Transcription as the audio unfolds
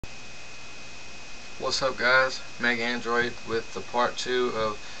What's up, guys? Meg Android with the part 2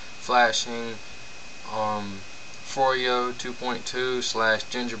 of flashing Froyo 2.2 /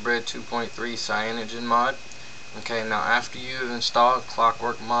 Gingerbread 2.3 cyanogen mod. Okay, now after you've installed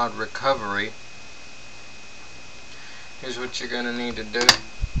Clockwork Mod Recovery, here's what you're going to need to do.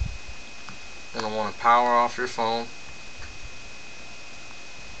 You're going to want to power off your phone.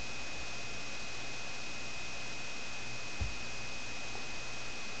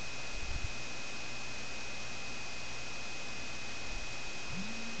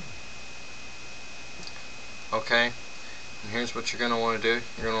 Okay, and here's what you're going to want to do.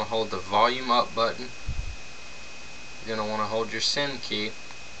 You're going to hold the volume up button. You're going to want to hold your send key.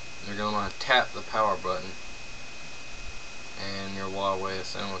 You're going to want to tap the power button, and your Huawei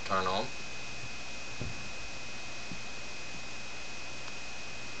ascend will turn on.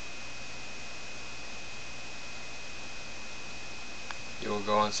 You will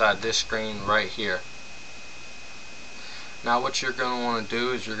go inside this screen right here. Now what you're going to want to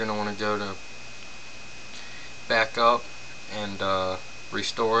do is you're going to want to go to backup and backup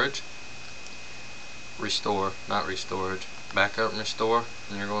and restore,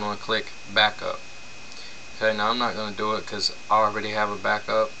 and you're going to click backup. Okay, now I'm not going to do it because I already have a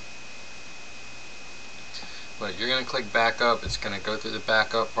backup, but you're going to click backup. It's going to go through the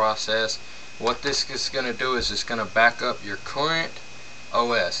backup process. What this is going to do is it's going to back up your current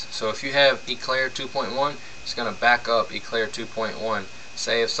OS. So if you have Eclair 2.1, it's going to back up Eclair 2.1.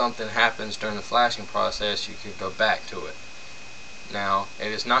 Say if something happens during the flashing process, you can go back to it. Now, it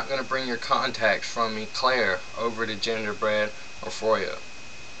is not going to bring your contacts from Eclair over to Gingerbread or Froyo.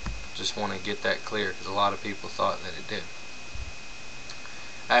 Just want to get that clear because a lot of people thought that it did.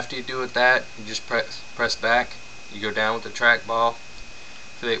 After you do with that, you just press back. You go down with the trackball,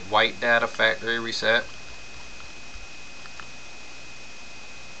 click white data factory reset.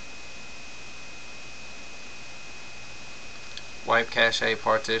 Wipe cache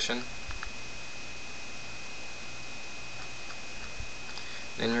partition.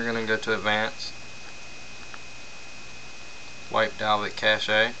 Then you're going to go to advanced. Wipe Dalvik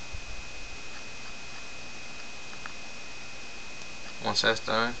cache. Once that's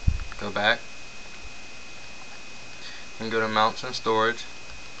done, go back and go to mounts and storage.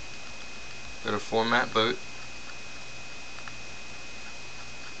 Go to format boot,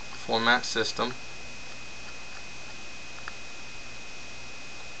 format system,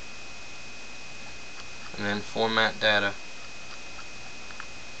 and then format data.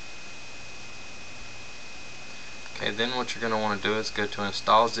 Okay, then what you're going to want to do is go to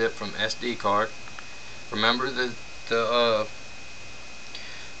install zip from SD card. Remember the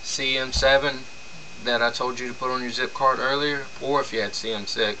CM7 that I told you to put on your zip card earlier, or if you had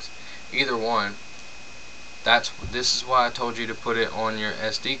CM6, either one. This is why I told you to put it on your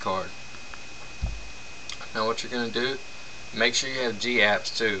SD card. Now what you're going to do, make sure you have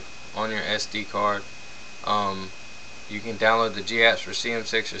G-apps too on your SD card. You can download the G-apps for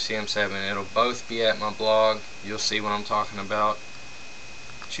CM6 or CM7. It'll both be at my blog. You'll see what I'm talking about.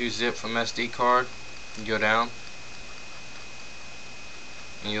 Choose zip from SD card. You go down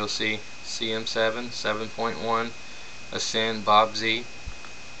and you'll see CM7 7.1 Ascend Bob Z.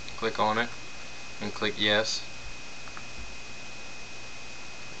 Click on it and click yes.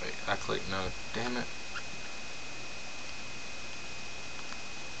 Wait, I clicked no. Damn it.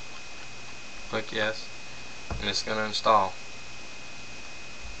 Click yes, and it's going to install.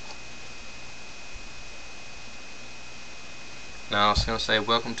 Now it's going to say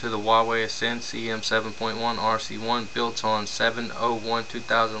welcome to the Huawei Ascend CM 7.1 RC1, built on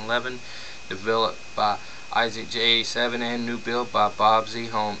 7/01/2011, developed by Isaac J87, and new build by Bob Z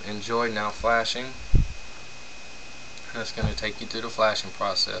Home. Enjoy now flashing. That's going to take you through the flashing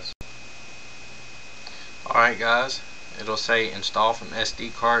process. Alright guys, it'll say install from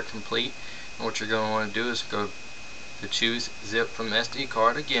SD card complete. And what you're going to want to do is go to choose zip from SD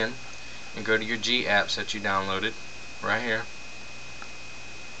card again and go to your G apps that you downloaded right here.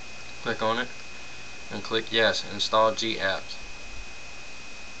 Click on it and click yes, install G apps.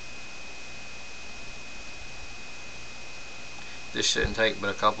 This shouldn't take but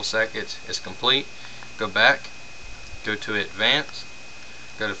a couple seconds. It's complete. Go back, go to advanced,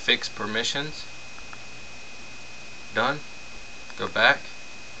 go to fix permissions. Done. Go back,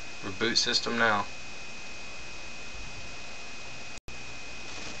 reboot system now.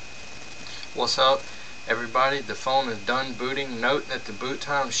 What's up everybody? The phone is done booting. Note that the boot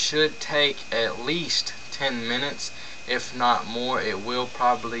time should take at least 10 minutes, if not more. It will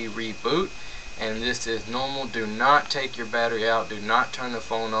probably reboot, and this is normal. Do not take your battery out, do not turn the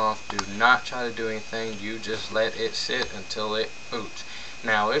phone off, do not try to do anything. You just let it sit until it boots.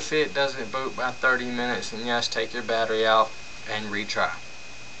 Now if it doesn't boot by 30 minutes, then yes, take your battery out and retry.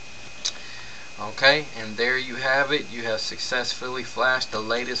 Okay, and there you have it. You have successfully flashed the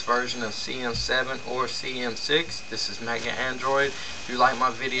latest version of CM7 or CM6. This is Mega Android. If you like my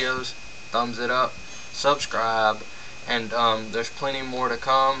videos, thumbs it up, subscribe, and there's plenty more to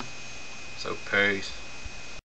come. So peace.